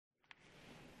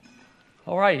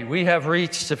All right, we have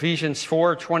reached Ephesians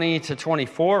 4:20 to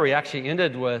 24. We actually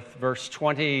ended with verse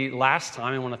 20 last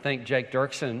time. I want to thank Jake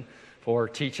Dirksen for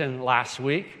teaching last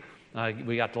week.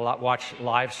 We got to watch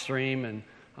live stream, and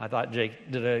I thought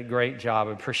Jake did a great job.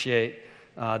 I appreciate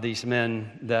these men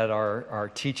that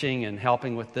are teaching and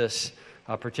helping with this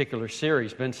particular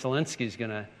series. Ben Solinsky is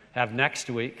going to have next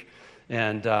week,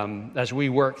 and as we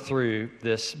work through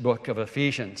this book of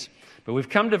Ephesians. But we've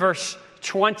come to verse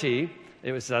 20.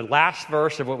 It was the last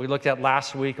verse of what we looked at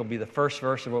last week. It'll be the first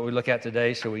verse of what we look at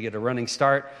today, so we get a running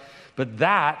start. But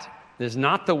that is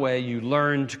not the way you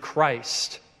learned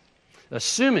Christ,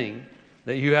 assuming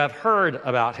that you have heard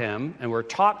about him and were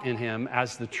taught in him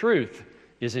as the truth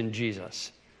is in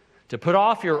Jesus. To put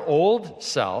off your old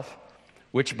self,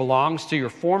 which belongs to your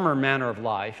former manner of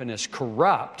life and is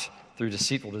corrupt through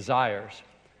deceitful desires,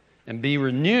 and be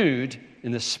renewed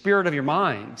in the spirit of your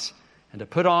minds, and to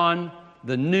put on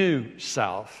the new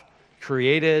self,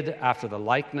 created after the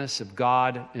likeness of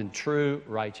God in true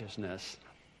righteousness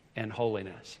and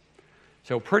holiness.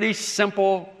 So pretty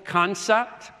simple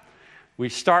concept. We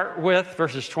start with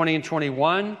verses 20 and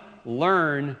 21,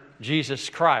 learn Jesus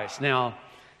Christ. Now,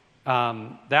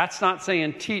 that's not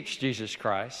saying teach Jesus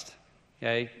Christ,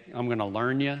 okay? I'm going to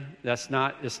learn you. It's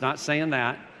not saying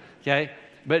that, okay?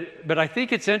 But I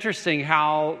think it's interesting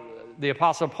how the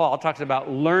Apostle Paul talks about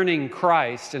learning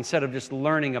Christ instead of just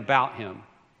learning about him.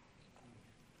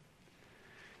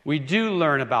 We do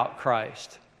learn about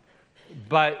Christ,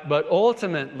 but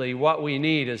ultimately what we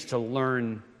need is to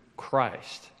learn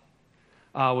Christ.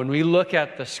 When we look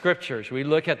at the Scriptures, we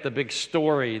look at the big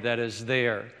story that is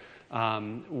there.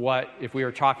 If we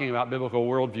were talking about biblical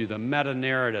worldview, the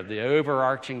meta-narrative, the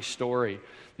overarching story.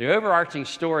 The overarching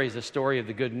story is the story of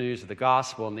the good news of the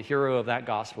gospel, and the hero of that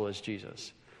gospel is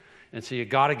Jesus. And so you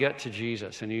got to get to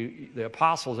Jesus. And the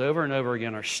apostles over and over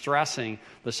again are stressing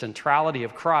the centrality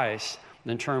of Christ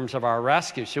in terms of our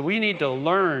rescue. So we need to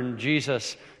learn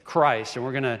Jesus Christ, and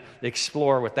we're going to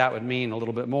explore what that would mean a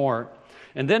little bit more.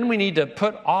 And then we need to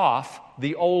put off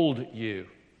the old you.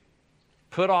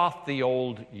 Put off the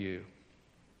old you.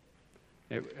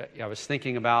 I was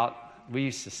thinking about, we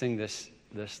used to sing this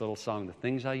little song, the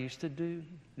things I used to do,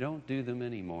 don't do them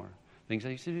anymore. Things I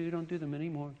used to do, don't do them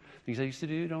anymore. Things I used to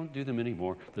do, don't do them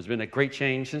anymore. There's been a great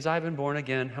change since I've been born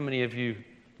again. How many of you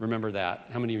remember that?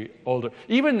 How many older?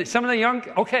 Even some of the young,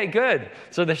 okay, good.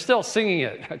 So they're still singing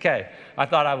it. Okay. I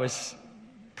thought I was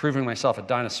proving myself a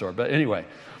dinosaur, but anyway.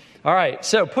 All right,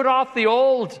 so put off the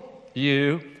old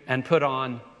you and put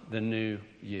on the new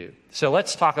you. So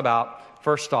let's talk about,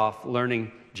 first off,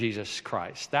 learning Jesus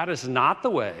Christ. That is not the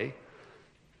way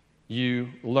you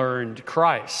learned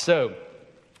Christ. So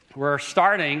we're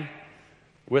starting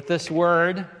with this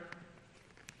word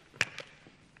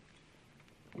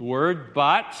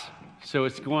but, so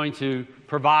it's going to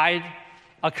provide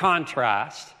a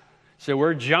contrast. So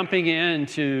we're jumping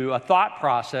into a thought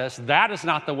process. That is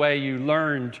not the way you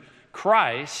learned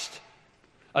Christ,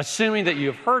 assuming that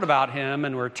you've heard about him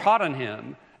and were taught in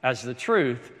him as the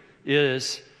truth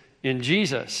is in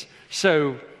Jesus.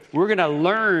 So we're going to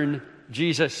learn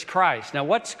Jesus Christ. Now,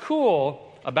 what's cool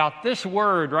about this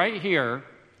word right here,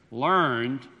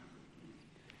 learned,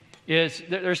 is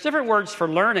there's different words for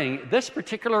learning. This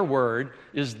particular word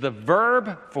is the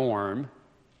verb form,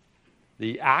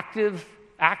 the active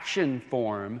action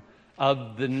form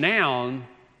of the noun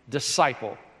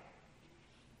disciple.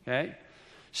 Okay?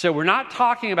 So we're not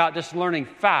talking about just learning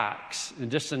facts and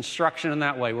just instruction in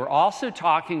that way. We're also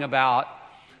talking about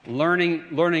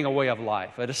learning a way of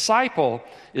life. A disciple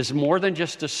is more than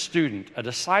just a student. A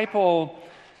disciple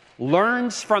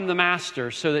learns from the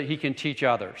master so that he can teach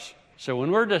others. So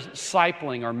when we're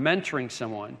discipling or mentoring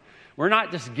someone, we're not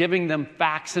just giving them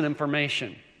facts and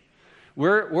information.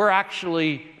 We're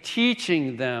actually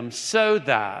teaching them so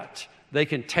that they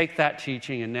can take that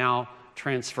teaching and now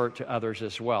transfer it to others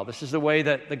as well. This is the way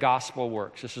that the gospel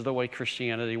works. This is the way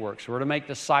Christianity works. We're to make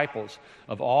disciples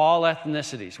of all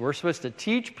ethnicities. We're supposed to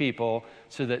teach people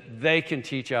so that they can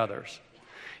teach others.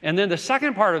 And then the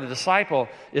second part of the disciple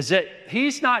is that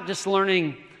he's not just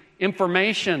learning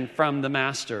information from the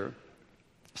master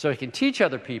so he can teach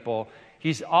other people.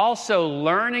 He's also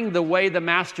learning the way the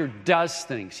master does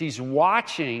things. He's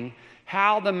watching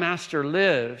how the master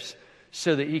lives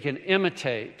so that he can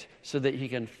imitate, so that he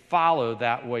can follow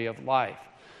that way of life.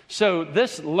 So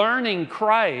this learning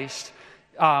Christ,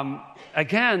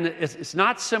 again, it's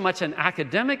not so much an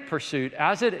academic pursuit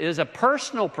as it is a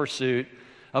personal pursuit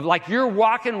of, like, you're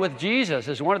walking with Jesus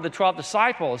as one of the 12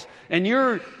 disciples, and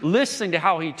you're listening to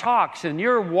how he talks, and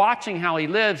you're watching how he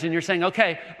lives, and you're saying,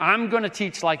 okay, I'm going to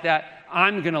teach like that.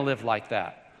 I'm going to live like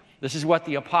that. This is what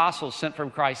the apostles sent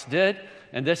from Christ did,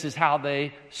 and this is how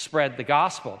they spread the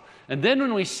gospel. And then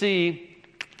when we see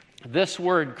this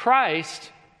word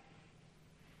Christ,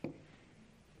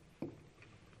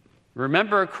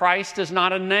 remember, Christ is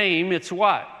not a name, it's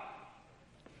what?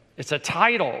 It's a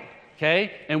title,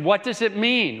 okay? And what does it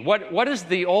mean? What is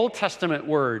the Old Testament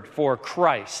word for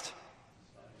Christ?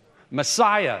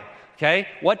 Messiah, okay?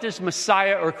 What does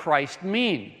Messiah or Christ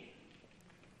mean?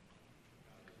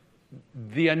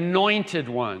 The anointed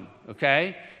one,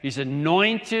 okay? He's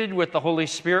anointed with the Holy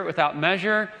Spirit without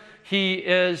measure. He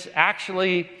is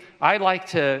actually, I like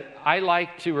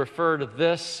to refer to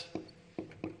this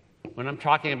when I'm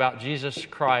talking about Jesus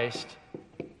Christ,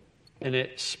 and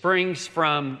it springs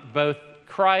from both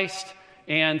Christ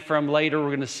and from later we're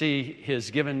going to see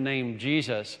his given name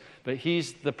Jesus, but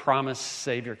he's the promised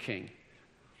Savior King.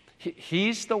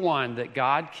 He's the one that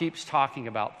God keeps talking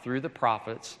about through the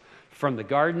prophets from the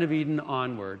Garden of Eden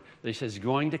onward. That he says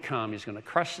going to come, he's going to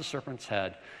crush the serpent's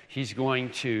head, he's going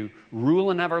to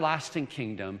rule an everlasting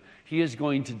kingdom, he is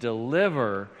going to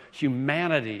deliver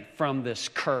humanity from this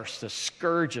curse, this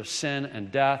scourge of sin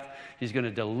and death. He's going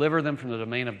to deliver them from the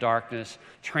domain of darkness,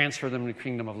 transfer them to the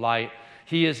kingdom of light.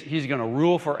 He's going to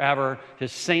rule forever.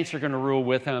 His saints are going to rule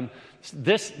with him.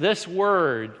 This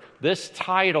word, this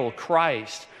title,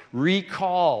 Christ,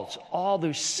 recalls all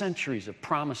those centuries of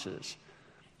promises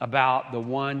about the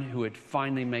one who would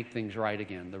finally make things right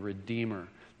again, the Redeemer,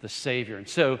 the Savior. And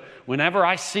so whenever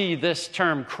I see this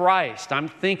term Christ, I'm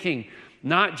thinking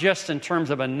not just in terms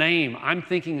of a name, I'm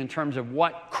thinking in terms of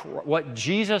what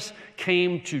Jesus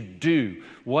came to do,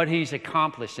 what he's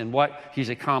accomplished, and what he's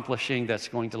accomplishing that's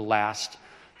going to last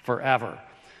forever.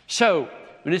 So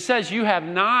when it says you have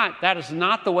not, that is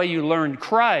not the way you learned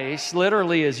Christ,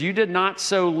 literally as you did not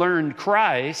so learn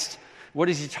Christ, what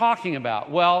is he talking about?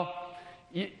 Well,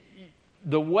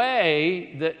 the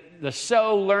way that the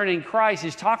so learning Christ,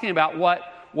 he's talking about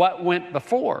what went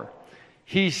before.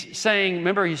 He's saying,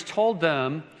 remember, he's told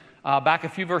them back a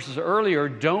few verses earlier,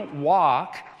 don't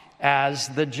walk as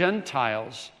the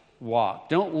Gentiles walk.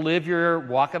 Don't live your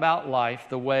walkabout life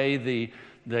the way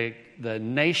the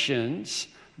nations,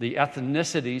 the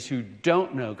ethnicities who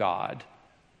don't know God,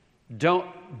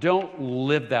 don't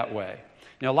live that way.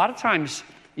 You know, a lot of times,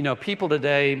 people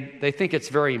today, they think it's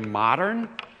very modern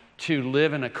to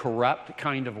live in a corrupt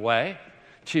kind of way,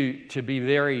 to be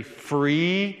very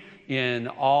free in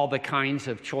all the kinds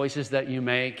of choices that you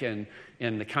make and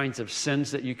the kinds of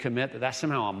sins that you commit, that's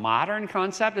somehow a modern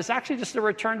concept. It's actually just a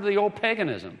return to the old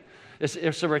paganism.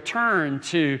 It's a return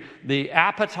to the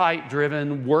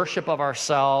appetite-driven worship of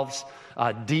ourselves,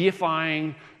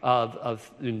 deifying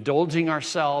of indulging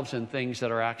ourselves in things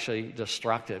that are actually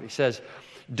destructive. He says,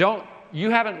 you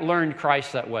haven't learned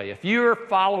Christ that way. If you're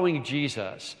following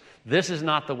Jesus, this is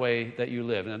not the way that you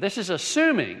live. Now, this is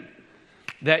assuming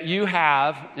that you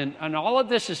have, and all of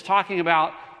this is talking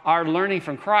about our learning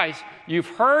from Christ. You've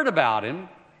heard about him,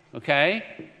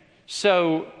 okay?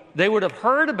 So they would have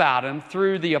heard about him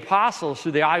through the apostles,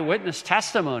 through the eyewitness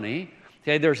testimony.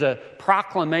 Okay, there's a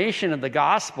proclamation of the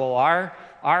gospel.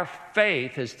 Our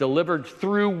faith is delivered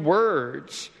through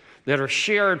words that are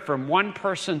shared from one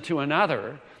person to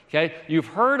another. Okay, you've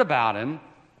heard about him,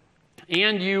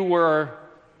 and you were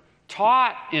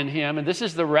taught in him, and this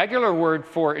is the regular word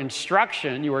for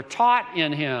instruction. You were taught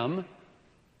in him.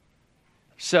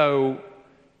 So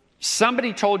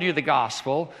somebody told you the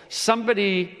gospel.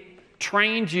 Somebody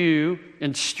trained you,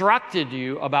 instructed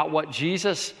you about what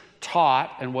Jesus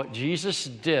taught and what Jesus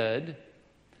did.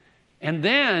 And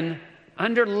then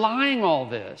underlying all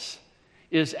this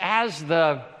is as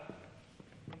the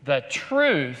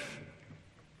truth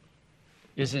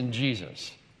is in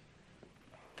Jesus.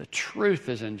 The truth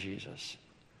is in Jesus.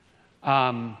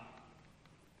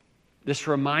 This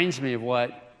reminds me of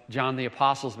what John the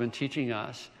Apostle has been teaching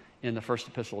us in the first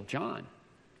epistle of John.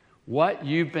 What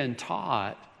you've been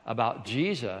taught about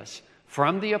Jesus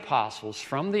from the apostles,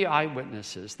 from the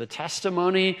eyewitnesses, the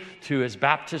testimony to his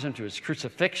baptism, to his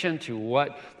crucifixion, to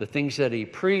what the things that he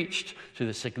preached, to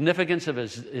the significance of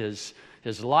his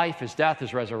life, his death,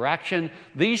 his resurrection.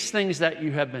 These things that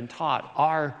you have been taught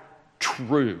are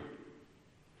true.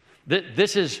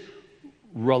 This is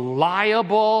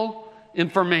reliable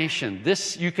information.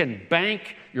 This you can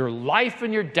bank your life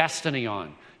and your destiny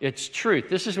on. It's truth.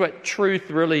 This is what truth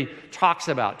really talks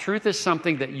about. Truth is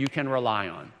something that you can rely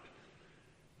on.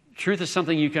 Truth is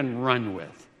something you can run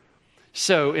with.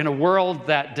 So in a world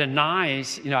that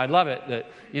denies, I love it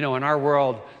that, in our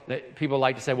world that people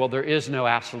like to say, well, there is no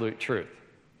absolute truth.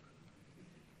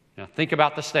 Now think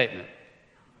about the statement.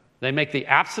 They make the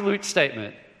absolute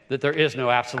statement that there is no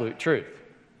absolute truth.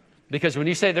 Because when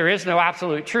you say there is no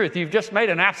absolute truth, you've just made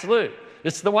an absolute.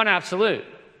 It's the one absolute,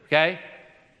 okay?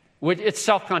 It's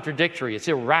self-contradictory. It's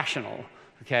irrational,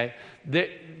 okay?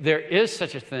 There is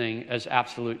such a thing as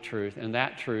absolute truth, and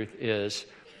that truth is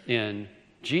in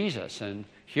Jesus. And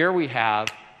here we have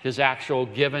his actual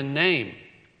given name.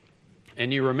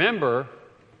 And you remember,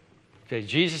 okay,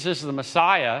 Jesus is the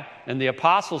Messiah, and the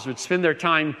apostles would spend their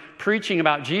time preaching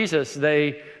about Jesus.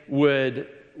 They would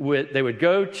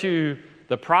go to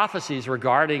the prophecies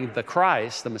regarding the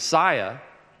Christ, the Messiah.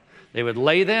 They would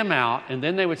lay them out, and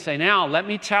then they would say, now, let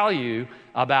me tell you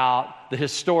about the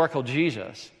historical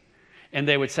Jesus. And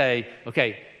they would say,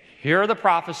 okay, here are the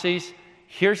prophecies.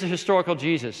 Here's the historical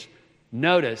Jesus.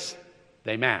 Notice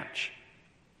they match.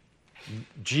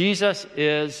 Jesus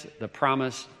is the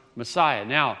promised Messiah.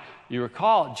 Now, you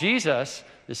recall, Jesus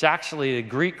is actually the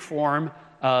Greek form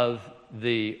of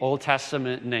the Old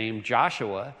Testament name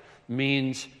Joshua,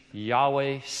 means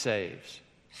Yahweh saves.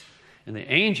 And the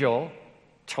angel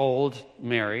told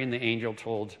Mary, and the angel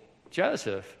told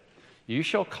Joseph, you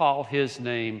shall call his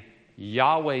name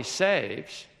Yahweh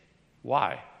saves.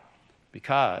 Why?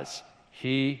 Because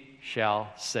he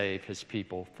shall save his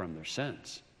people from their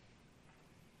sins.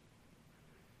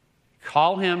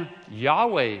 Call him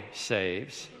Yahweh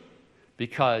saves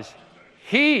because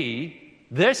he,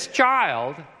 this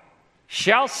child,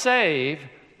 shall save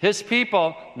his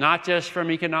people, not just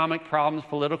from economic problems,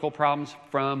 political problems,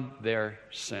 from their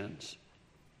sins.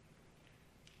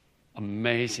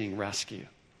 Amazing rescue.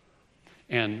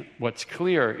 And what's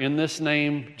clear in this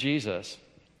name, Jesus,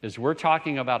 is we're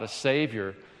talking about a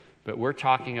Savior, but we're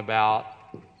talking about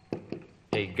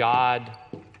a God-man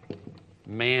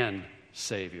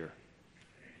Savior.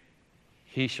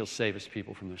 He shall save his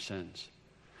people from their sins.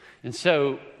 And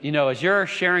so, as you're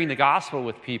sharing the gospel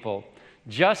with people,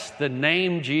 just the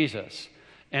name Jesus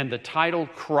and the title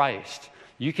Christ,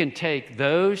 you can take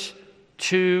those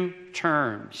two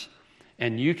terms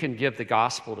and you can give the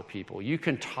gospel to people. You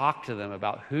can talk to them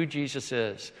about who Jesus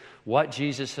is, what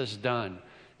Jesus has done,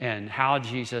 and how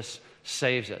Jesus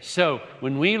saves us. So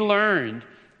when we learned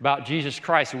about Jesus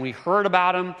Christ, when we heard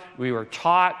about him, we were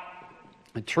taught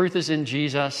the truth is in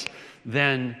Jesus,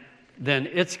 then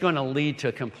it's going to lead to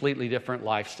a completely different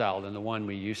lifestyle than the one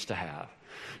we used to have.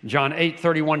 John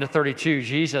 8:31-32,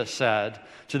 Jesus said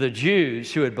to the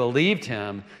Jews who had believed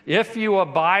him, if you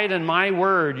abide in my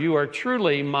word, you are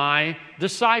truly my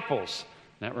disciples.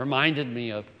 That reminded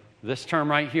me of this term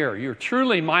right here. You're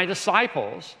truly my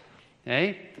disciples,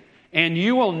 okay? And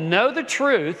you will know the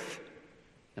truth,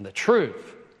 and the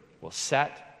truth will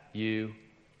set you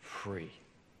free.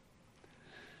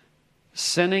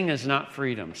 Sinning is not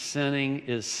freedom. Sinning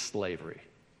is slavery.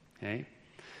 Okay?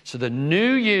 So the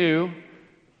new you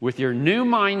with your new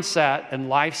mindset and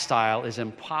lifestyle is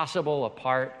impossible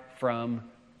apart from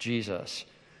Jesus.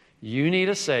 You need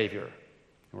a Savior, and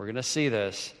we're going to see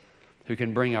this, who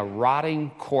can bring a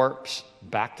rotting corpse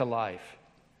back to life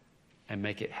and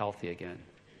make it healthy again.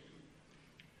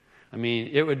 I mean,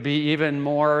 it would be even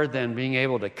more than being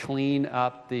able to clean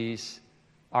up these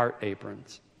art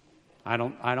aprons. I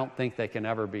don't think they can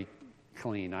ever be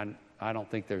clean. I don't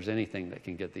think there's anything that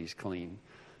can get these clean.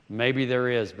 Maybe there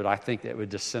is, but I think it would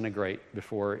disintegrate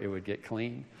before it would get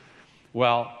clean.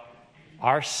 Well,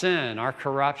 our sin, our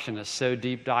corruption is so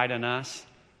deep dyed in us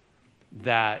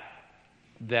that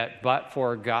but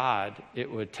for God, it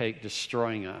would take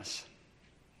destroying us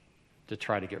to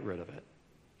try to get rid of it,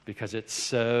 because it's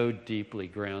so deeply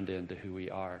ground into who we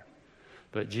are.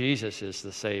 But Jesus is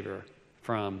the Savior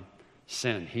from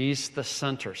sin. He's the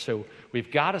center. So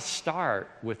we've got to start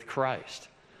with Christ.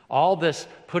 All this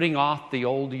putting off the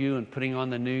old you and putting on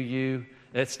the new you,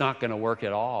 it's not going to work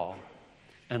at all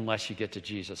unless you get to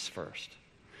Jesus first.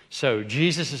 So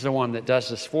Jesus is the one that does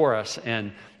this for us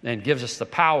and gives us the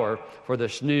power for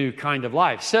this new kind of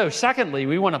life. So secondly,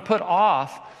 we want to put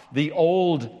off the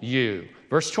old you.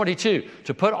 Verse 22,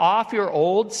 to put off your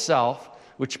old self,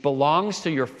 which belongs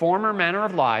to your former manner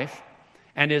of life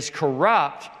and is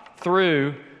corrupt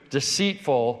through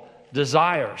deceitful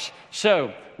desires.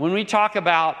 So when we talk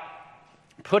about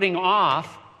putting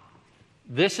off,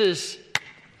 this is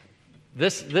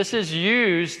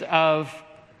used of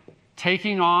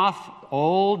taking off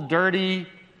old, dirty,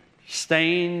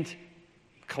 stained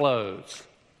clothes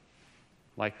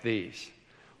like these.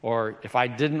 Or if I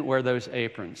didn't wear those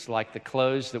aprons, like the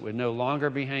clothes that would no longer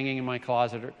be hanging in my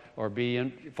closet or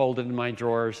be folded in my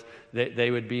drawers, they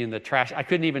would be in the trash. I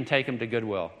couldn't even take them to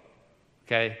Goodwill.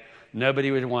 Okay? Nobody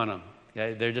would want them.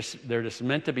 Okay? They're just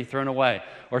meant to be thrown away.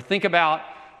 Or think about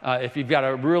if you've got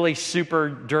a really super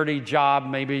dirty job,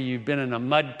 maybe you've been in a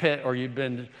mud pit or you've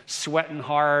been sweating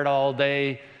hard all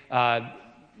day.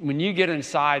 when you get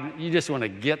inside, you just want to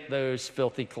get those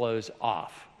filthy clothes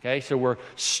off. Okay, so we're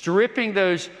stripping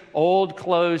those old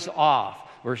clothes off.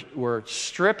 We're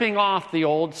stripping off the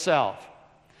old self.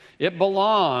 It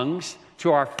belongs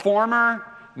to our former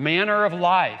manner of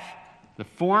life, the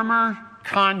former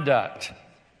conduct.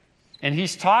 And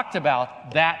he's talked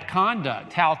about that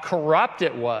conduct, how corrupt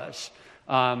it was,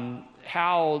 how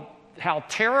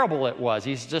terrible it was.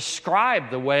 He's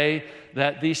described the way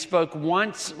that these folk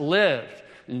once lived.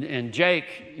 And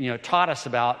Jake, taught us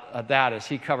about that as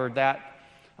he covered that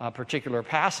particular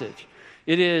passage.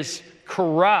 It is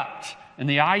corrupt. And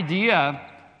the idea,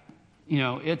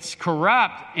 it's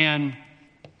corrupt. And,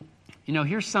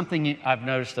 here's something I've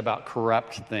noticed about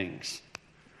corrupt things.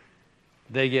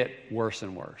 They get worse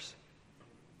and worse.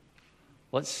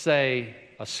 Let's say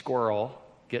a squirrel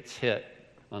gets hit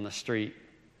on the street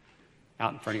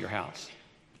out in front of your house.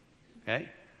 Okay?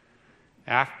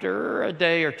 After a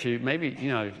day or two,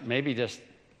 maybe just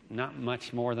not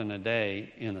much more than a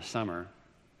day in the summer,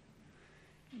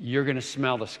 you're going to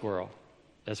smell the squirrel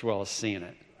as well as seeing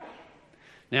it.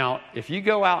 Now, if you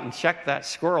go out and check that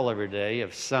squirrel every day,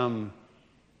 if some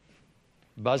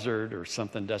buzzard or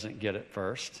something doesn't get it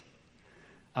first,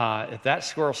 if that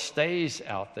squirrel stays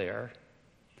out there,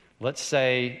 let's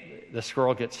say the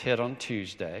squirrel gets hit on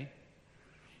Tuesday,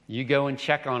 you go and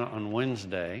check on it on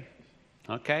Wednesday,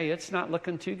 okay, it's not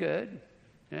looking too good.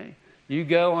 Okay? You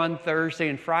go on Thursday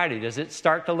and Friday, does it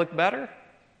start to look better?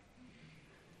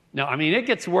 No, it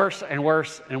gets worse and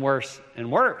worse and worse and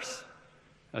worse.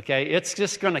 Okay, it's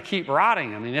just going to keep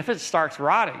rotting. If it starts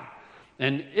rotting,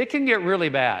 and it can get really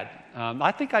bad.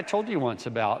 I think I told you once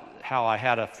about how I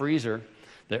had a freezer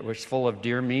that was full of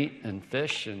deer meat and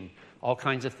fish and all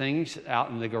kinds of things out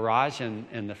in the garage,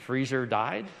 and the freezer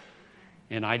died,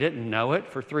 and I didn't know it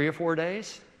for 3 or 4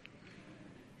 days.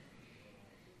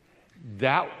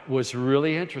 That was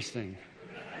really interesting.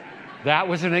 That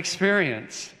was an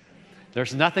experience.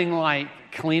 There's nothing like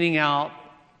cleaning out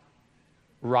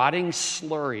rotting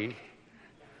slurry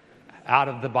out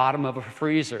of the bottom of a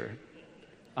freezer.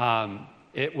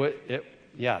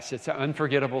 Yes, it's an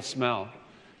unforgettable smell.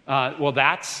 Well,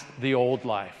 that's the old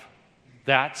life.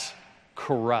 That's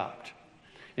corrupt.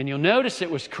 And you'll notice it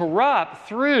was corrupt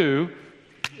through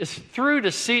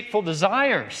deceitful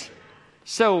desires.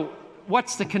 So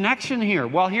what's the connection here?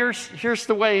 Well, here's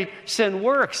the way sin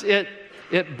works. It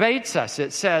baits us.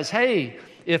 It says, hey,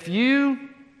 if you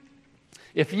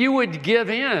would give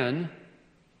in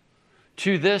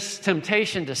to this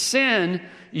temptation to sin,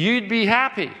 you'd be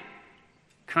happy.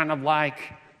 Kind of like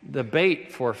the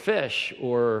bait for fish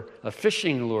or a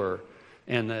fishing lure.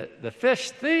 And the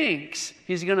fish thinks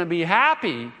he's going to be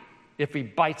happy if he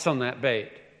bites on that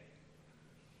bait.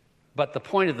 But the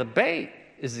point of the bait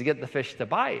is to get the fish to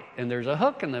bite, and there's a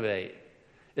hook in the bait.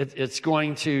 It's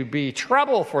going to be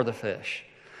trouble for the fish.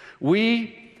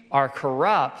 We are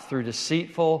corrupt through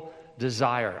deceitful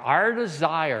desire. Our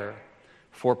desire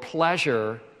for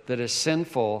pleasure that is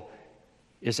sinful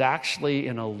is actually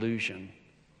an illusion.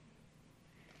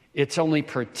 It's only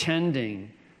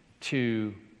pretending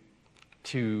to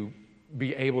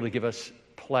be able to give us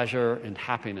pleasure and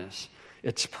happiness.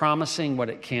 It's promising what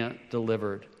it can't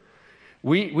deliver.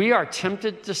 We are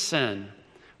tempted to sin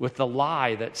with the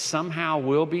lie that somehow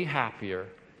we'll be happier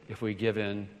if we give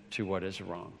in to what is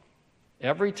wrong.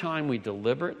 Every time we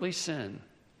deliberately sin,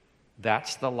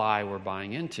 that's the lie we're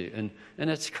buying into. And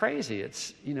it's crazy.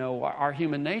 It's, our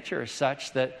human nature is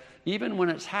such that even when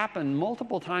it's happened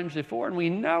multiple times before and we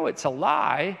know it's a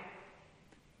lie,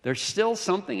 there's still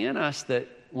something in us that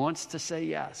wants to say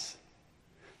yes,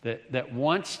 that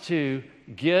wants to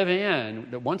give in,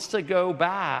 that wants to go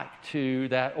back to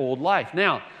that old life.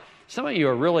 Now, some of you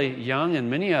are really young, and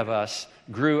many of us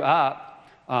grew up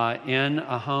in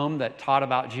a home that taught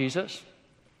about Jesus.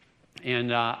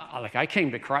 And I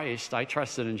came to Christ, I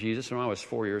trusted in Jesus when I was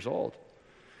 4 years old.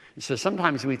 And so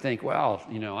sometimes we think, well,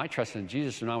 I trusted in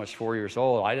Jesus when I was 4 years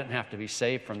old. I didn't have to be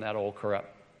saved from that old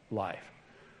corrupt life.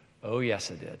 Oh, yes,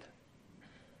 I did.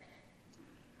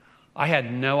 I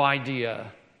had no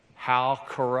idea how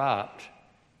corrupt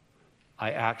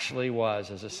I actually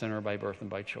was as a sinner by birth and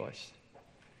by choice.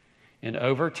 And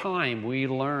over time, we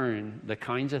learn the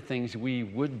kinds of things we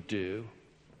would do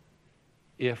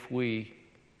if we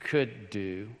could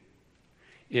do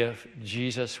if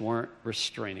Jesus weren't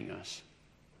restraining us.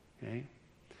 Okay?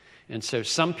 And so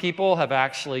some people have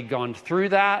actually gone through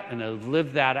that and have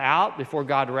lived that out before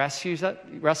God rescues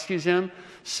them.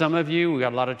 Some of you, we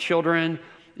got a lot of children,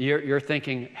 you're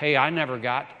thinking, hey, I never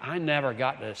got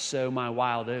to sow my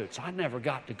wild oats. I never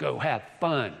got to go have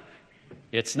fun.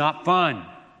 It's not fun.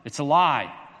 It's a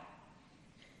lie.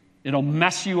 It'll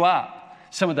mess you up.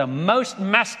 Some of the most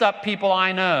messed up people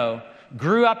I know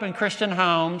grew up in Christian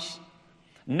homes,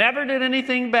 never did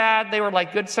anything bad. They were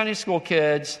like good Sunday school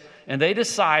kids, and they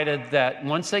decided that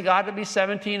once they got to be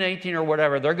 17, 18, or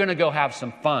whatever, they're going to go have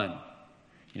some fun.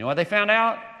 You know what they found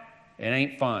out? It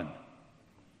ain't fun.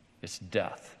 It's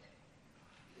death.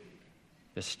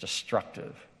 It's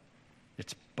destructive.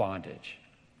 It's bondage.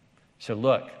 So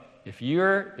look, if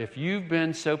you've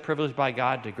been so privileged by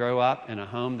God to grow up in a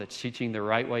home that's teaching the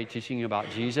right way, teaching you about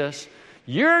Jesus,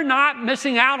 you're not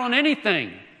missing out on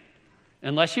anything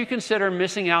unless you consider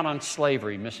missing out on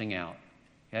slavery, missing out.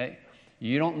 Okay?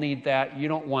 You don't need that. You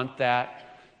don't want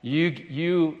that.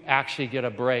 You actually get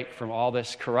a break from all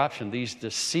this corruption, these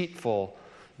deceitful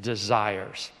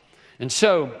desires. And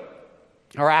so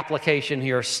our application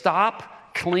here,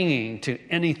 stop clinging to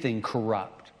anything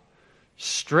corrupt.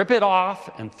 Strip it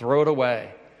off and throw it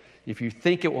away. If you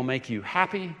think it will make you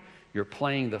happy, you're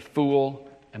playing the fool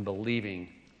and believing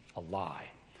a lie.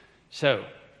 So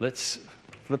let's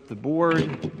flip the board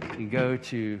and go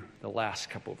to the last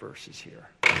couple verses here.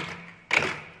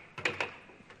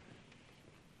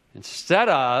 Instead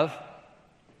of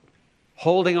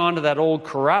holding on to that old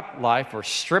corrupt life, we're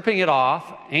stripping it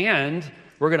off, and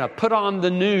we're going to put on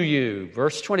the new you.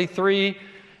 Verse 23,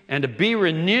 and to be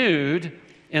renewed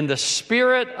in the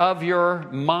spirit of your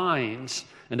minds,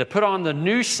 and to put on the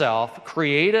new self,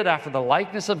 created after the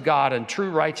likeness of God in true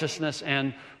righteousness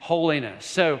and holiness.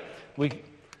 So we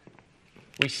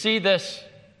see this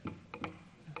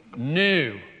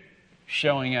new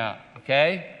showing up,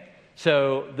 okay?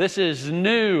 So this is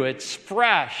new, it's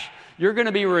fresh. You're going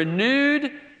to be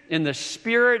renewed in the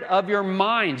spirit of your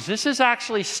minds. This is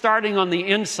actually starting on the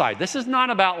inside. This is not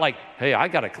about like, hey, I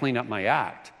got to clean up my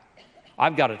act.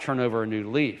 I've got to turn over a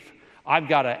new leaf. I've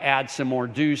got to add some more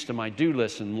do's to my do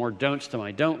list and more don'ts to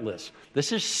my don't list.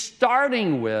 This is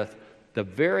starting with the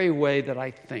very way that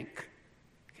I think,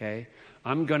 okay?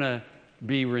 I'm going to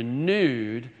be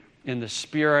renewed in the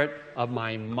spirit of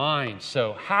my mind.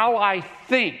 So how I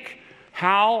think,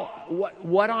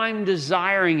 what I'm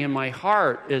desiring in my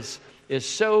heart is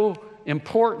so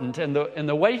important. And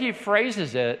the way he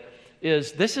phrases it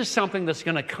is this is something that's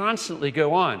going to constantly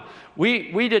go on.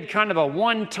 We did kind of a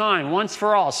one-time, once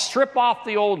for all, strip off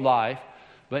the old life,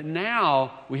 but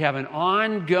now we have an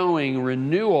ongoing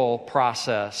renewal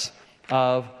process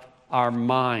of our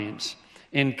minds.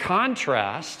 In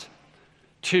contrast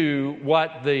to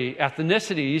what the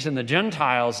ethnicities and the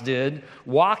Gentiles did,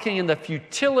 walking in the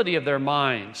futility of their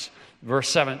minds. Verse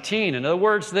 17. In other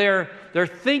words, they're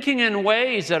thinking in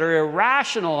ways that are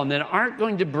irrational and that aren't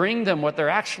going to bring them what they're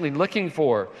actually looking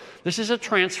for. This is a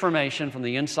transformation from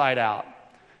the inside out.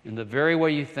 In the very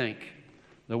way you think,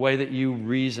 the way that you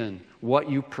reason, what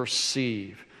you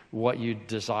perceive, what you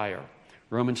desire.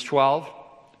 Romans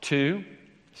 12:2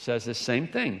 says the same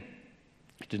thing.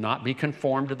 Do not be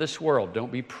conformed to this world.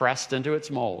 Don't be pressed into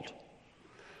its mold,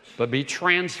 but be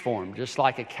transformed, just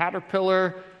like a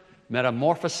caterpillar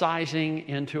metamorphosizing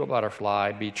into a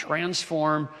butterfly. Be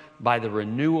transformed by the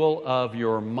renewal of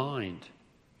your mind.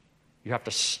 You have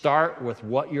to start with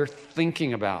what you're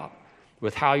thinking about,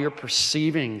 with how you're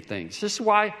perceiving things. This is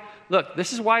why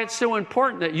it's so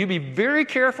important that you be very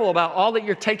careful about all that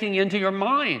you're taking into your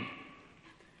mind.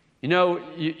 You know,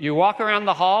 you walk around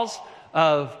the halls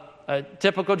of a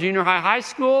typical junior high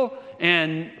school,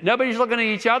 and nobody's looking at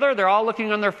each other. They're all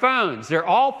looking on their phones. They're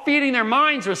all feeding their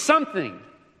minds with something.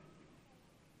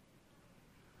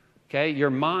 Okay, your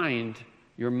mind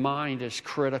is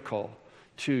critical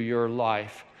to your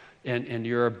life and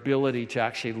your ability to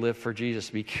actually live for Jesus.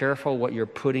 Be careful what you're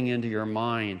putting into your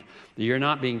mind. You're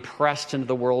not being pressed into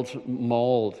the world's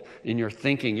mold in your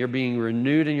thinking. You're being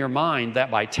renewed in your mind, that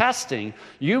by testing,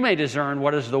 you may discern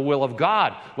what is the will of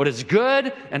God, what is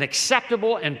good and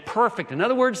acceptable and perfect. In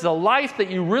other words, the life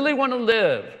that you really want to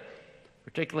live,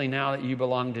 particularly now that you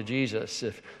belong to Jesus.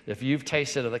 If you've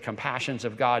tasted of the compassions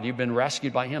of God, you've been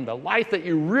rescued by Him, the life that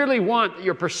you really want, that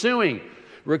you're pursuing,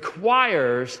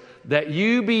 requires that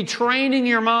you be training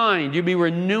your mind, you be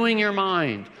renewing your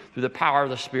mind through the power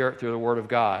of the Spirit, through the Word of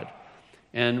God.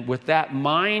 And with that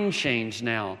mind change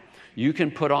now, you can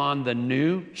put on the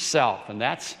new self. And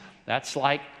that's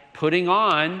like putting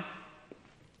on,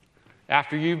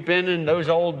 after you've been in those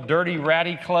old dirty,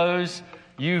 ratty clothes,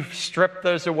 you've stripped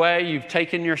those away, you've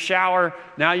taken your shower,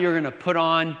 now you're going to put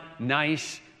on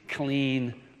nice,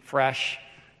 clean, fresh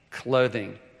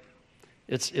clothing.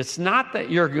 It's not that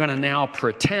you're going to now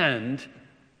pretend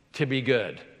to be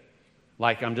good,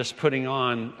 like I'm just putting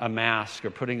on a mask or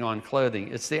putting on clothing.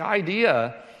 It's the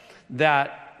idea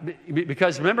that,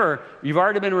 because remember, you've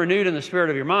already been renewed in the spirit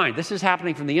of your mind. This is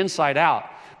happening from the inside out.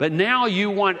 But now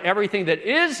you want everything that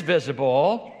is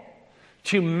visible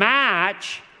to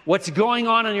match what's going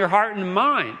on in your heart and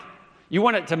mind. You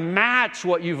want it to match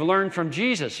what you've learned from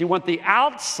Jesus. You want the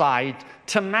outside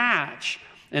to match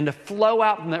and to flow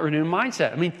out from that renewed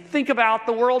mindset. I mean, think about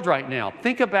the world right now.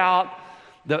 Think about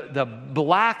the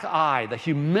black eye, the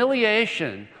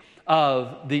humiliation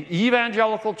of the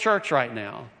evangelical church right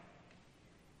now.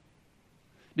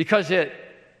 Because it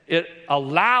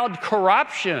allowed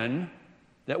corruption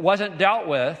that wasn't dealt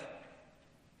with.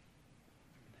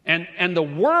 And the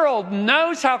world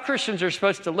knows how Christians are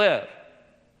supposed to live.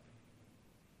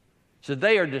 So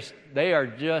they are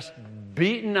just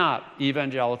beating up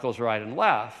evangelicals right and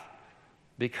left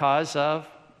because of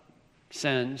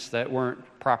sins that weren't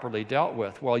properly dealt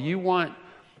with. Well, you want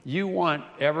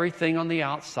everything on the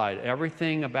outside,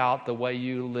 everything about the way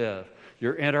you live,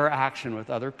 your interaction with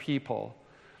other people,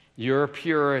 your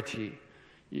purity,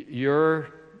 your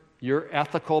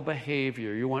ethical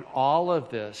behavior. You want all of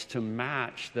this to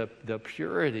match the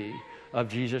purity of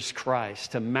Jesus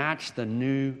Christ, to match the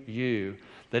new you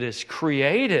that is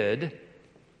created.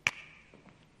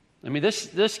 I mean,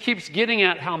 this keeps getting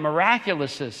at how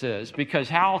miraculous this is, because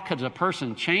how could a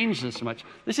person change this much?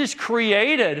 This is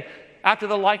created after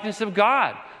the likeness of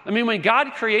God. I mean, when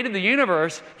God created the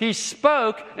universe, He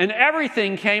spoke and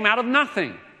everything came out of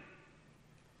nothing.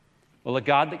 Well, a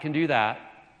God that can do that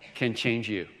can change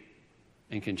you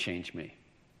and can change me.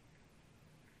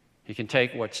 He can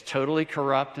take what's totally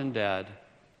corrupt and dead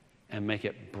and make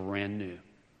it brand new,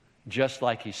 just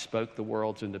like He spoke the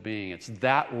worlds into being. It's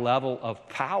that level of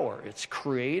power. It's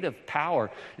creative power.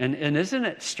 And isn't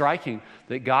it striking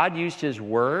that God used His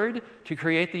Word to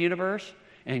create the universe,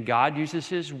 and God uses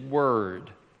His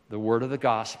Word, the Word of the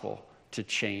gospel, to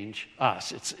change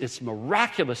us? It's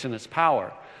miraculous in its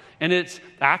power. And it's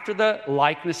after the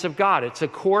likeness of God. It's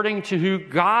according to who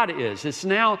God is. It's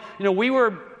now,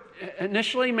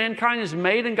 initially mankind is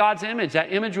made in God's image.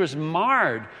 That image was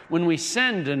marred when we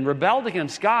sinned and rebelled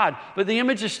against God, but the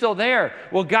image is still there.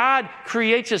 Well, God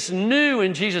creates us new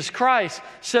in Jesus Christ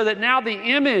so that now the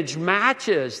image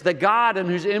matches the God in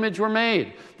whose image we're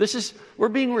made. We're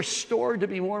being restored to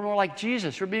be more and more like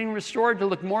Jesus. We're being restored to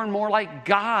look more and more like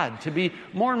God, to be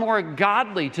more and more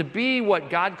godly, to be what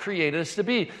God created us to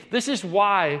be. This is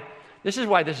why this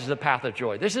is a path of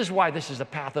joy. This is why this is a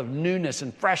path of newness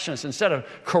and freshness instead of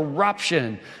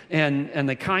corruption and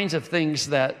the kinds of things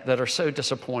that are so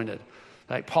disappointed.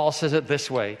 Like Paul says it this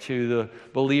way to the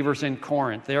believers in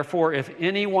Corinth. Therefore, if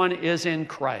anyone is in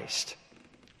Christ,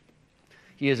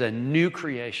 he is a new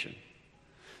creation.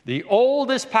 The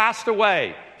old is passed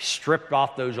away. Stripped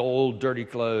off those old dirty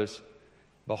clothes.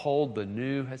 Behold, the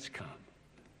new has come.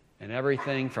 And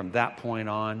everything from that point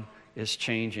on is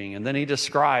changing. And then he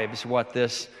describes what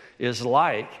this is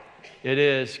like. It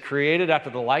is created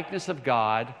after the likeness of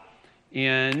God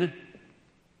in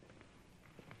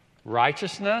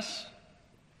righteousness.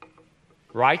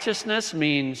 Righteousness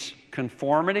means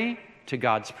conformity to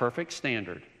God's perfect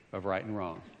standard of right and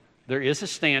wrong. There is a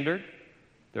standard.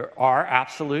 There are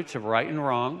absolutes of right and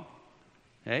wrong.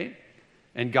 Okay?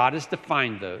 And God has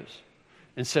defined those.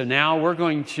 And so now we're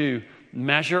going to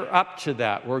measure up to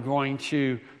that. We're going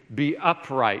to be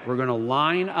upright. We're going to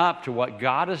line up to what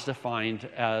God has defined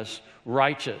as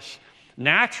righteous.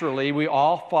 Naturally, we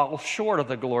all fall short of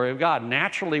the glory of God.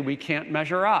 Naturally, we can't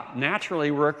measure up.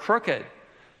 Naturally, we're crooked.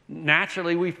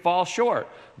 Naturally, we fall short.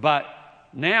 But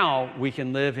now we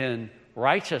can live in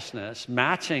righteousness,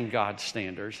 matching God's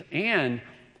standards, and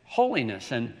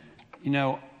holiness. And,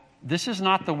 this is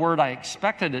not the word I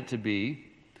expected it to be.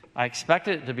 I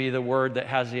expected it to be the word that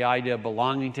has the idea of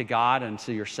belonging to God, and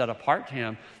so you're set apart to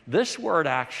Him. This word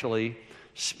actually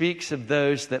speaks of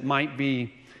those that might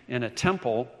be in a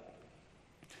temple,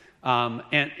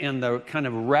 and the kind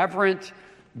of reverent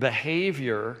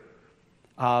behavior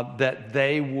that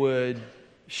they would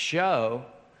show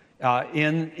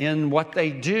in what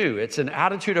they do. It's an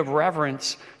attitude of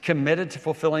reverence committed to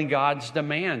fulfilling God's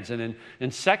demands. And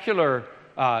in secular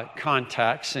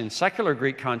context, in secular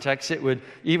Greek context, it would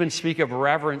even speak of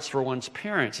reverence for one's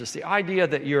parents. It's the idea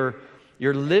that you're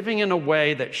living in a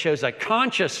way that shows a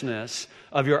consciousness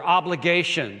of your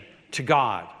obligation to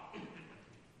God.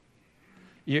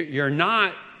 You're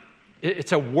not,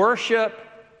 it's a worship,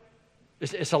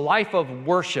 it's a life of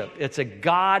worship. It's a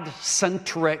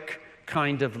God-centric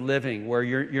kind of living where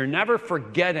you're never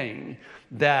forgetting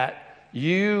that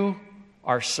you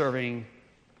are serving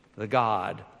the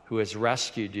God who has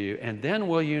rescued you. And then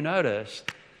will you notice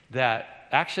that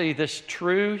actually this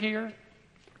true here,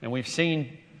 and we've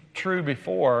seen true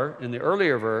before in the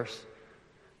earlier verse,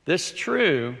 this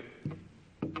true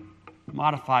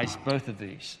modifies both of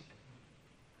these.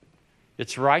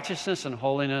 It's righteousness and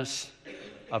holiness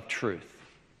of truth.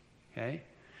 Okay?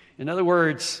 In other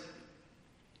words,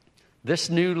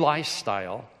 this new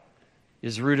lifestyle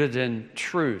is rooted in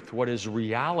truth, what is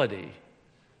reality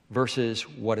versus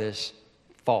what is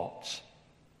false.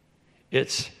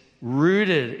 It's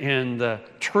rooted in the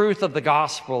truth of the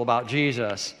gospel about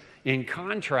Jesus in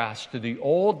contrast to the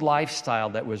old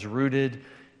lifestyle that was rooted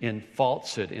in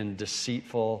falsehood, in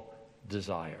deceitful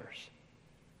desires.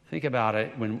 Think about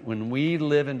it. When we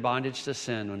live in bondage to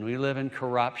sin, when we live in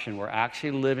corruption, we're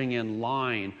actually living in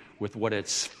line with what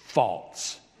is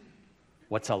false,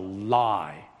 what's a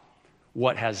lie,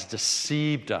 what has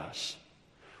deceived us.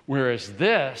 Whereas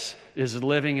this is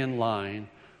living in line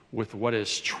with what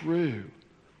is true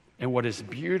and what is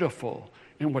beautiful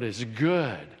and what is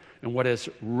good and what has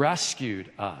rescued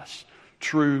us.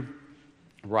 True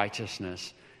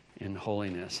righteousness and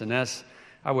holiness. And as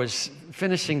I was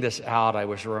finishing this out, I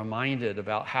was reminded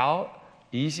about how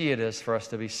easy it is for us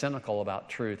to be cynical about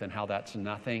truth and how that's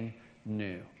nothing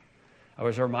new. I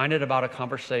was reminded about a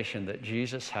conversation that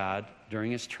Jesus had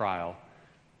during his trial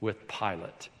with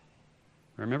Pilate.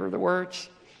 Remember the words?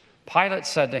 Pilate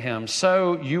said to him,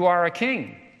 "So you are a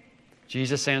king?"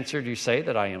 Jesus answered, "You say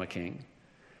that I am a king.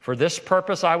 For this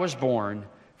purpose I was born,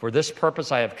 for this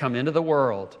purpose I have come into the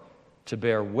world, to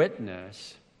bear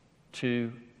witness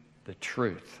to the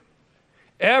truth.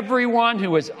 Everyone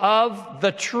who is of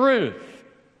the truth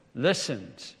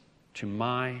listens to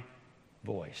my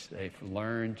voice." They've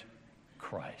learned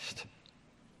Christ.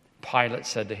 Pilate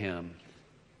said to him,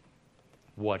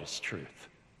 "What is truth?"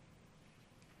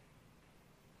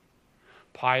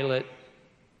 Pilate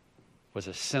was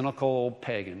a cynical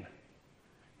pagan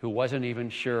who wasn't even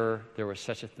sure there was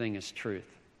such a thing as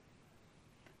truth.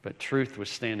 But truth was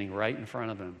standing right in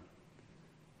front of him,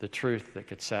 the truth that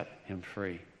could set him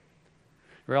free.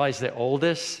 Realize the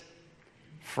oldest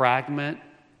fragment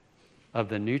of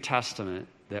the New Testament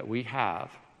that we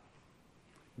have,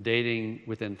 dating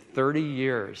within 30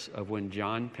 years of when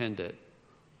John penned it,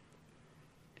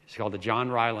 it's called the John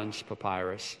Rylands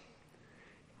Papyrus.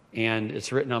 And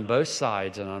it's written on both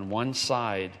sides, and on one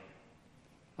side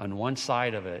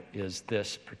of it is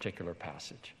this particular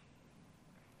passage.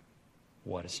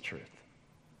 What is truth?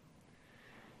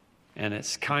 And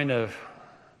it's kind of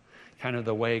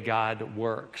the way God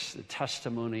works, the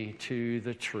testimony to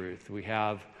the truth. We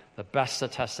have the best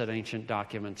attested ancient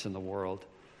documents in the world.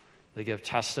 They give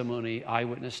testimony,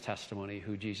 eyewitness testimony,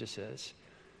 who Jesus is.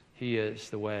 He is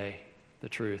the way, the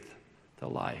truth, the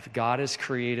life. God has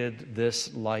created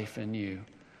this life in you,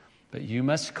 but you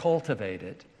must cultivate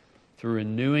it through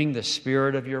renewing the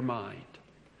spirit of your mind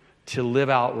to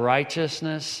live out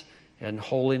righteousness and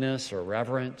holiness or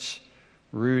reverence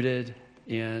rooted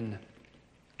in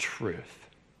truth.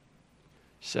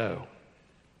 So,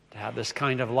 to have this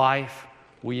kind of life,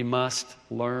 we must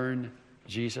learn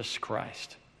Jesus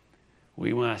Christ.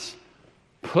 We must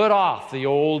put off the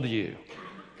old you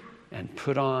and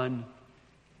put on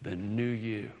the new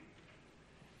you.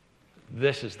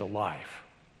 This is the life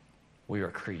we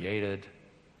are created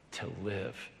to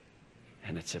live,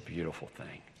 and it's a beautiful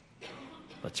thing.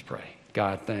 Let's pray.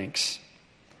 God, thanks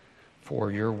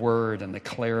for your word and the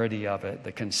clarity of it,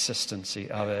 the consistency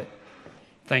of it.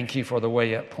 Thank you for the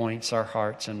way it points our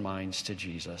hearts and minds to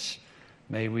Jesus.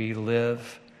 May we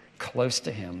live close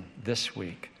to him this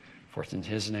week, for it's in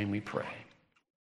his name we pray.